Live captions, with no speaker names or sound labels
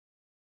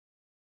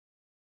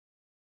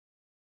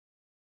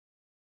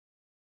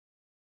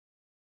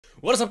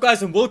What is up,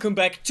 guys, and welcome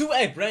back to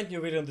a brand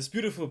new video on this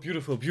beautiful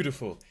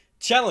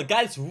channel.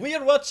 Guys, we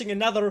are watching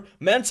another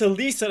Mental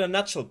Lisa in a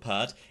Nutshell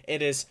part.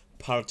 It is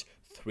part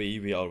 3.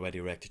 We already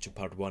reacted to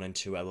part 1 and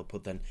 2. I will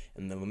put them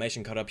in the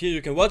information card up here.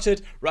 You can watch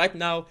it right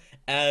now.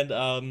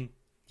 And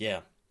yeah,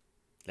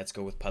 let's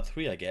go with part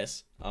 3, I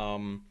guess.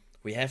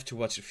 We have to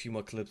watch a few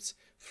more clips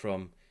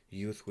from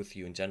Youth With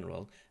You in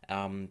general.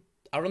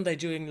 Aren't they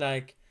doing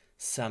like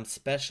some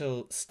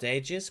special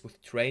stages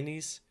with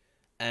trainees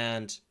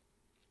and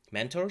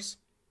mentors?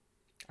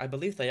 I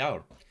believe they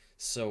are.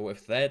 So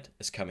if that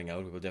is coming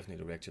out, we will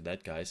definitely react to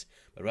that, guys.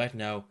 But right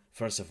now,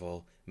 first of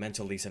all,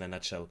 Mental Lisa in a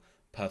Nutshell,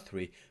 part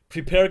 3.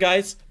 Prepare,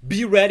 guys.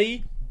 Be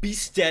ready. Be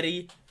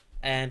steady.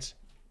 And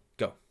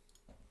go.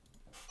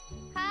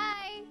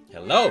 Hi.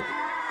 Hello.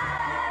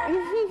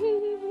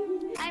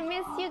 I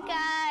miss you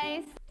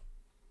guys.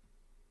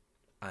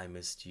 I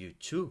missed you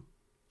too,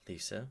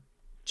 Lisa.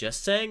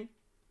 Just saying,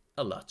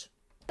 a lot.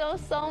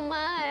 So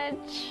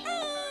much.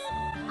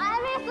 I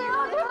miss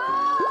you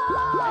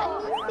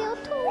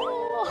too.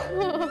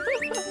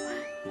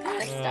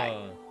 Let's start.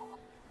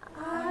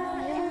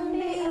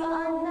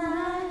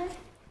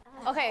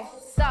 Okay,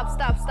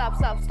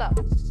 stop.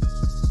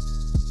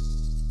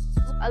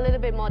 A little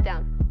bit more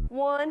down.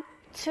 1,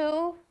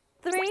 2,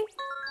 3.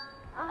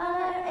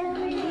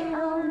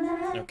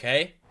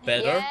 Okay,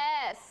 better.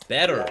 Yes.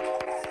 Better.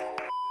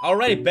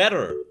 Already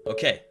better.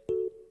 Okay.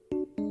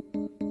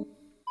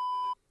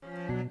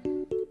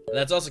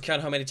 Let's also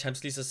count how many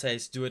times Lisa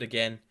says do it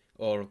again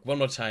or one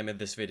more time in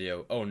this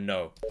video. Oh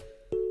no.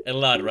 A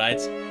lot, right?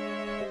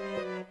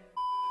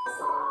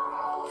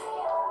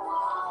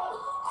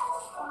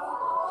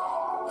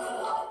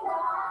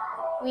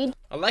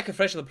 I like her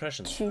facial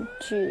impressions.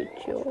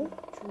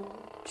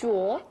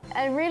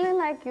 I really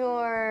like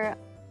your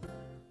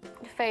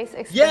face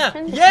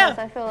expression. Yeah.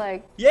 I feel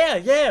like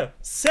Yeah.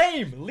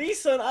 Same.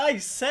 Lisa and I,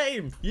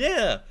 same.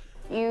 Yeah.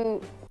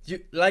 you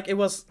Like, it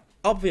was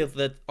obvious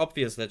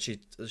that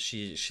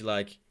she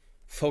like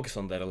focused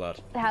on that a lot.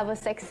 have a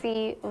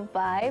sexy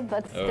vibe,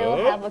 but still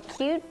have a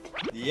cute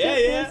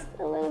Yeah.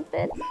 a little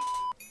bit.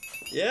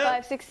 Yeah.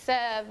 5, 6,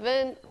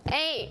 7,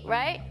 8,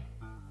 right?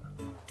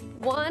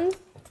 1.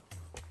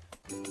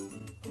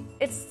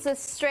 It's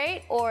just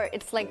straight or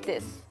it's like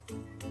this.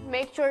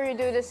 Make sure you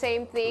do the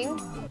same thing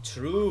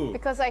True.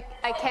 because I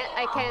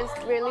can't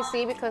really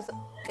see because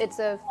it's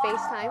a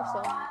FaceTime,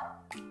 so.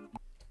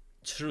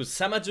 True.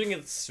 Some are doing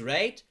it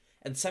straight,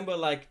 and some were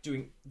like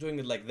doing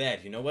it like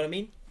that. You know what I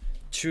mean?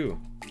 True.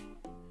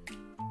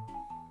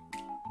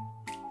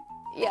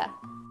 Yeah.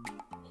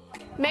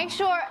 Make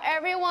sure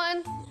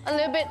everyone a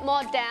little bit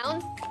more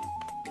down.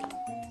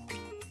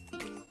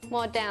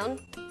 More down.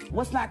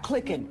 What's not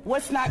clicking?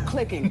 What's not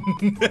clicking?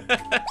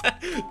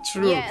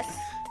 True. Yes.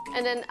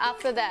 And then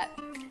after that,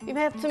 you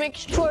have to make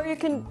sure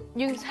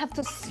you have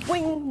to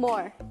swing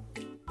more.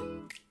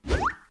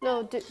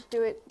 No,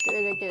 do it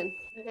again.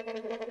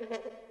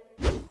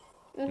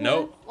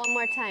 No. One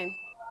more time.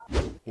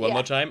 One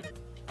more time.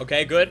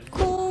 Okay, good.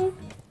 Cool,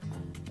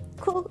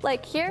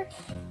 like here.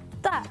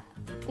 That.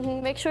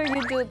 Make sure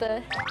you do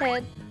the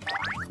head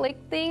click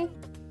thing.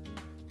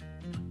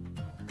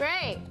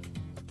 Great.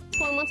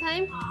 One more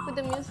time with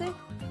the music.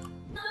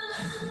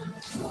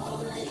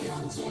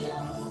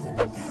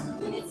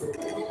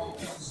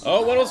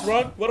 Oh, what was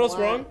wrong? What was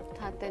wrong?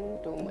 ท่าเต้น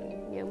ดูเหมือน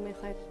ยังไม่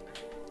ค่อย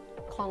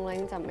คล่องแร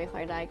งจำไม่ค่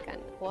อยได้กัน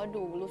เพราะว่า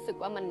ดูรู้สึก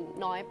ว่ามัน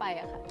น้อยไป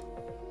อะค่ะ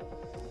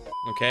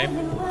Okay.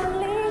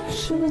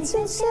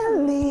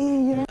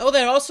 Oh,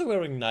 they're also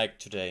wearing Nike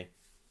today.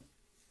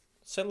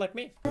 Sound like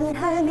me.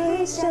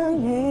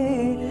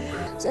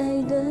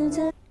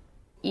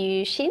 ยู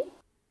ชิน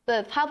แต่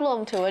ภาพรวม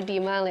ถือว่าดี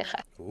มากเลยค่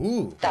ะ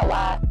Ooh. แต่ว่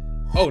า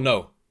Oh no.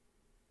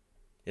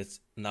 It's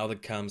now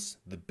that comes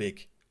the big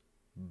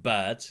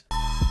but.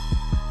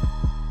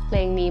 เพล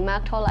งนี้มา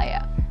กเท่าไหร่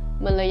อ่ะ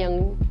มันเลยยัง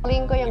ลิ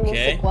งก็ยังรู้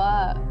สึกว่า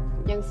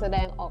ยังแสด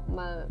งออกม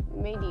า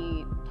ไม่ดี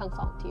ทั้งส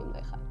องทีมเล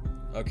ยค่ะ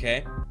Okay.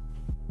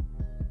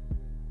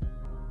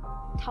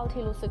 เท่า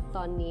ที่รู้สึกต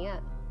อนนี้อ่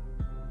ะ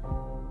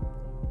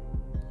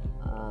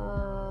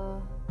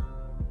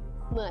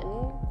เหมือน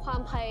ควา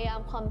มพยายาม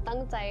ความตั้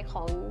งใจข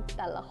องแ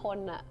ต่ละคน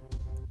อ่ะ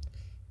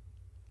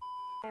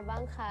ไงบ้า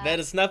งคะ That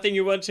is nothing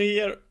you want to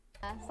hear.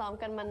 ซ้อม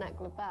กันมาหนัก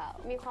หรือเปล่า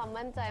มีความ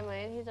มั่นใจไหม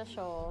ที่จะโช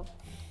ว์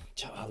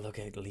Oh, look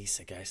at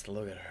Lisa, guys.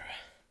 Look at her.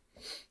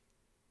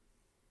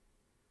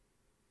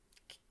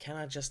 Can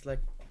I just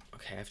like...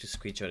 Okay, I have to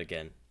screenshot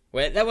again.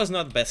 Wait, that was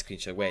not the best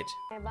screenshot. Wait.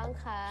 ไงบ้าง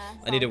คะ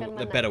I need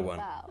a better one.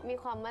 มี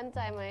ความมั่นใจ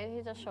ไหม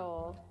ที่จะโช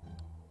ว์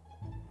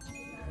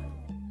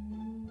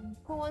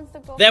Who wants to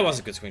go? That was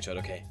a good screenshot,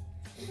 okay.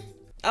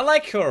 I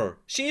like her.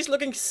 She's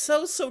looking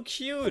so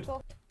cute.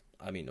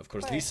 I mean, of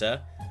course, Lisa.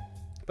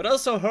 But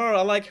also her,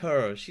 I like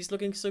her. She's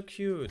looking so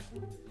cute.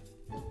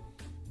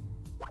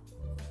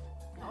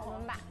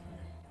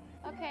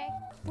 Okay.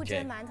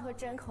 Okay.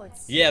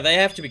 Yeah, they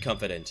have to be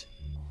confident.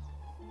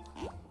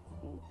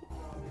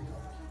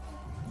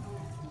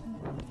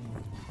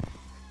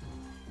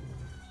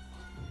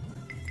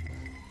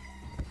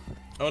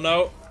 Oh no.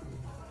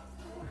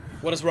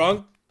 What is wrong?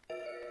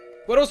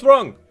 What was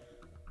wrong?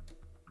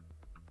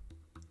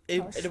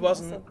 It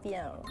wasn't.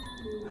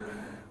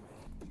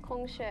 ค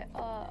งเช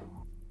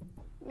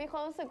มีควา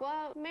มรู้สึกว่า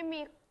ไม่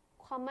มี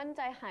ความมั่นใ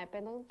จหายไป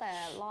ตั้งแต่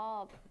รอ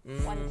บ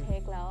วันเท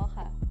คแล้วอะ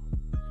ค่ะ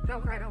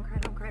Don't cry, don't cry,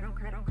 don't cry, don't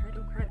cry, don't cry,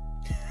 don't cry.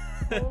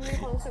 มี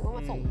ความรู้สึกว่า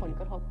มันส่งผล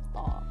กระทบ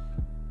ต่อ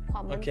คว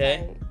ามมั่นใจ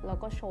แล้ว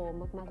ก็โชว์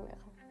มากๆเลย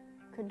ค่ะ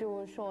คือดู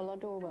โชว์แล้ว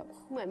ดูแบบ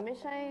เหมือนไม่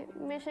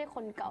ใช่ค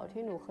นเก่า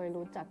ที่หนูเคย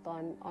รู้จักตอ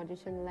นออดิ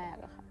ชั่นแรก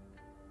อะค่ะ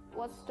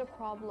What's the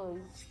problem?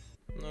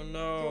 Oh Do you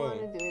no. want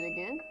to do it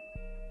again?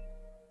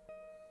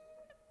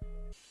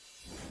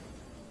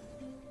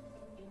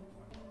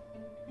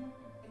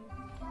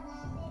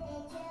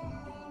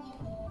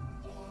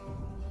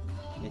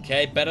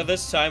 Okay, better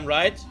this time,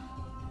 right?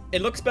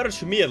 It looks better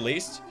to me at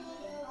least.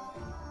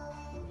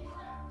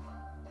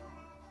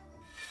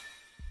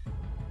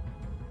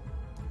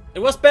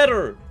 It was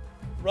better,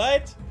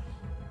 right?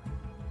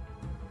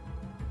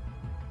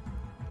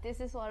 This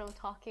is what I'm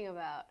talking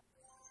about.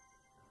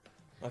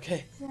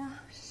 Okay.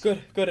 Good,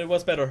 good, it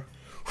was better.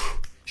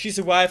 She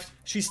survived,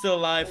 she's still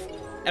alive,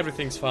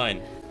 everything's fine.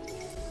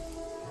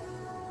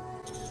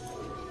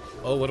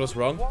 Oh, what was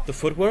wrong? The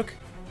footwork?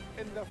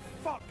 In the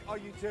fuck are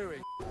you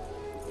doing?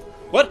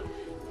 What?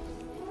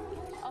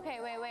 Okay,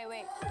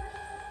 wait.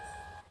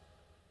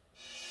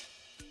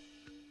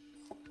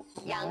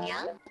 Yang.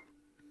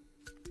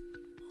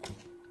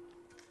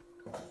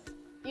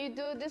 You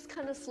do this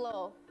kind of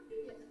slow.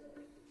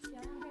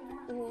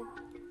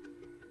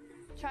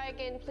 Try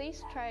again,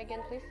 please. Try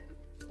again, please.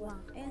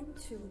 1 and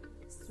 2,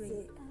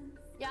 3 and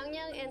Yang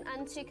and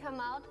Anchi come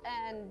out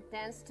and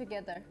dance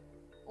together.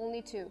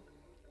 Only two.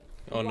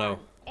 Oh no.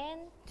 1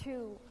 and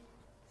 2,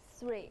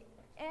 3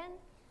 and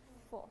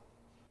 4.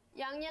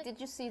 Yang, did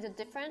you see the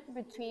difference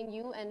between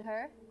you and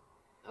her?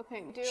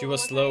 Okay. Do She one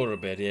was more slower a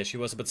bit, yeah, she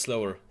was a bit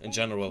slower in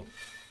general.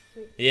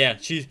 Yeah,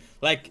 she,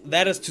 like,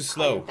 that is too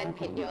slow. เป็น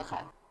ผิดเยอะค่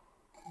ะ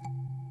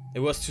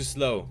It was too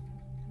slow.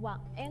 1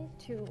 and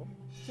 2,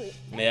 3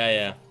 and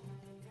Yeah.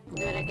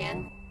 Do it again.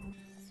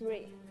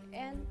 3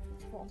 and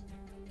 4.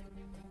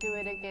 Do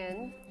it again.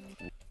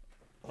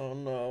 Oh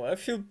no, I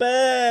feel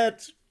bad.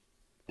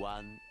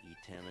 One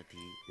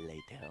eternity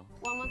later.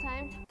 One more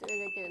time. Do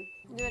it again.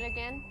 Do it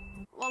again.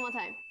 One more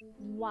time.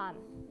 1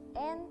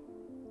 and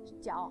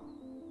脚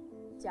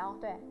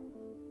对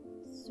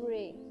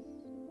 3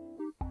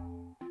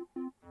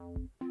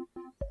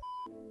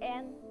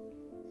 and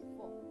 4。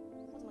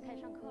我怎么开始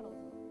上课了？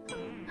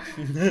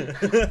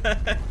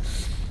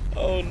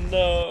 Oh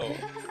no.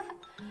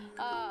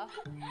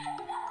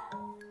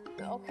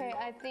 Okay,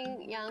 I think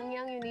Yang,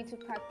 you need to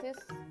practice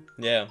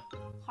Yeah.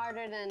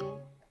 harder than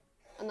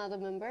another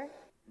member.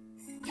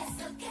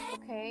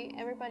 Okay,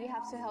 everybody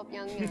has to help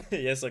Yang.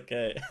 Yes,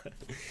 okay.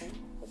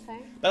 Okay.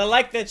 But I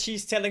like that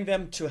she's telling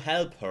them to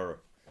help her.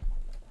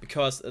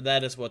 Because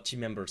that is what team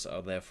members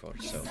are there for,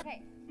 so.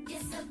 Okay.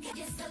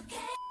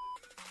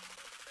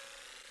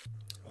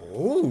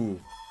 Oh.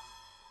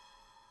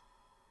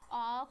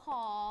 อ๋อ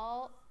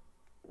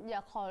อย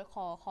ากข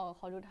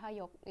อดูท่า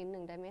ยกนิดห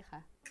นึ่งได้ไหมคะ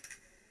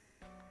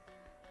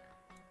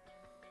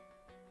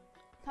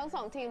ทั้งส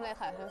องทีมเลย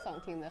ค่ะทั้งสอง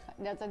ทีมเลยค่ะ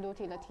เดี๋ยวจะดู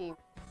ทีละทีม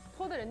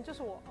拖的人就是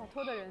我，哦，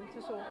拖的人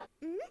就是我。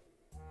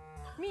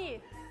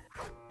me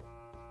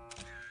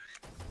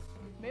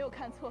没有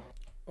看错，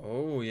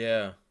 Oh,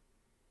 yeah.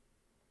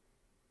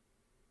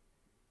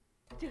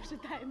 这个是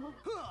呆吗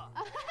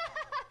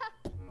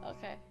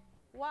Okay.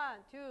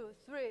 ？1, 2,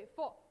 3,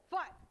 4,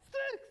 5,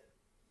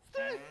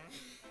 6,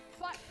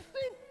 5,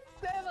 6,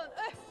 7,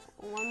 8,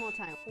 One more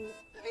time. 5,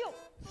 6, 7, 8,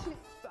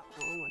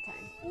 One more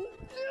time. 5,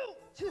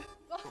 6, 7, 8,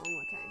 One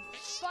more time.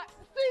 5,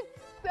 6,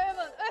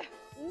 7, 8,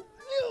 5,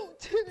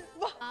 6, 7,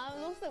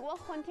 8。รู้สึกว่า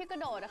คนที่กระ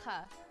โดดอะค่ะ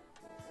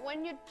when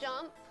you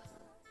jump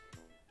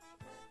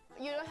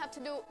you don't have to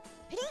do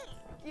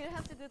you don't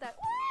have to do that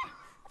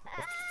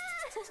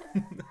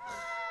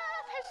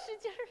太使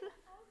劲了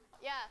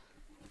yeah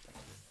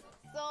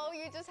so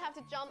you just have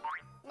to jump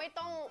ไม่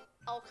ต้อง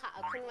เอาขา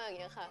ขึ้นมาอย่าง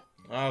เงี้ยค่ะ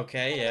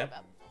Okay, yeah.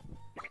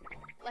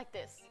 like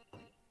this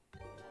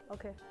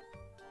OK，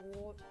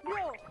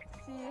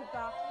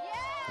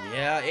 5、6、7、8。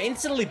 Yeah,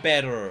 instantly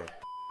better.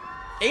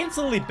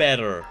 Instantly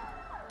better.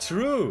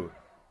 True.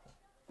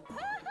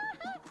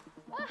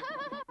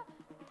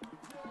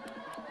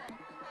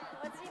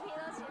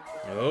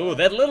 Oh,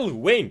 that little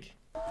wink.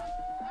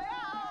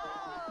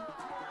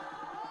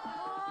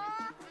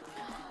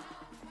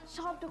 ช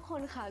อบทุกค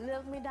นค่ะเลือ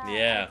กไม่ได้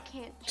Yeah. I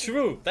can't choose.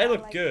 True, they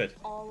look I like good.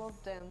 all of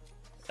them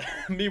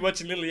Me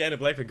watching Liliana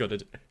Blackpink got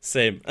it.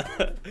 Same.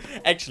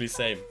 Actually,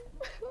 same.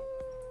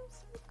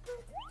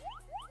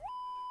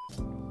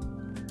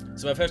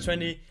 So my first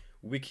 20,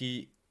 Wiki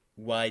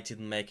Y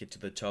didn't make it to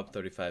the top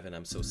 35 and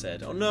I'm so sad.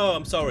 Oh no,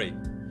 I'm sorry.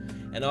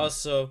 And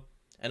also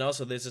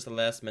this is the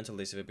last mental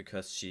list of it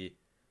because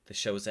the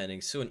show is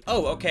ending soon.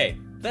 Oh, okay.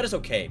 That is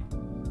okay.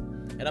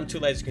 And I'm too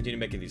lazy to continue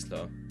making these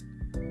though.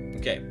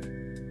 Okay.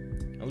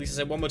 At least I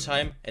say one more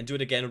time and do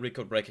it again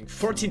record breaking.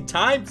 14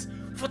 times?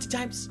 40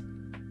 times?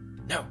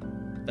 No.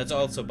 That's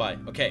also bye.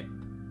 Okay.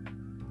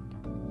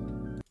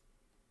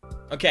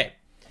 Okay.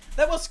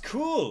 That was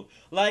cool.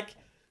 Like,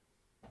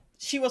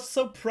 she was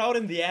so proud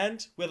in the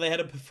end where they had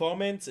a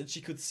performance and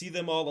she could see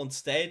them all on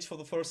stage for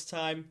the first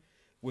time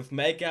with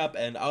makeup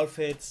and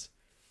outfits.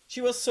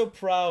 She was so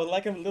proud,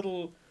 like a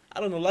little, I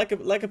don't know, like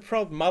a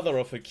proud mother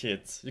of her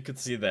kids. You could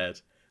see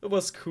that. It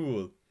was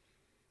cool.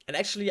 And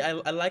actually, I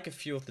like a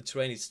few of the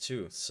trainees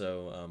too.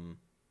 So,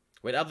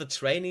 wait, are the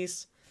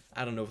trainees?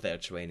 I don't know if they are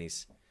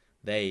trainees.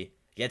 They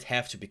yet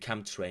have to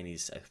become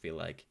trainees, I feel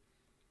like.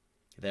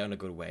 They're on a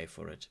good way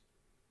for it.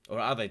 Or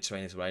are they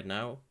trainees right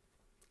now?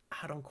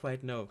 I don't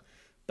quite know.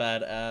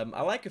 But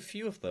I like a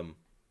few of them.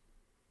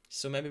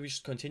 So maybe we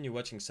should continue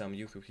watching some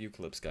YouTube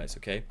clips, guys,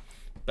 okay?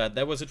 But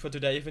that was it for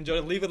today. If you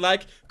enjoyed it, leave a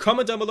like.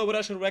 Comment down below what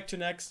I should react to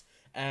next.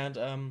 And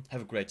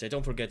have a great day.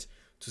 Don't forget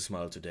to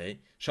smile today.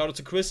 Shout out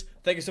to Chris.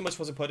 Thank you so much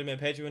for supporting my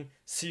Patreon.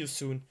 See you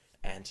soon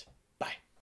and bye.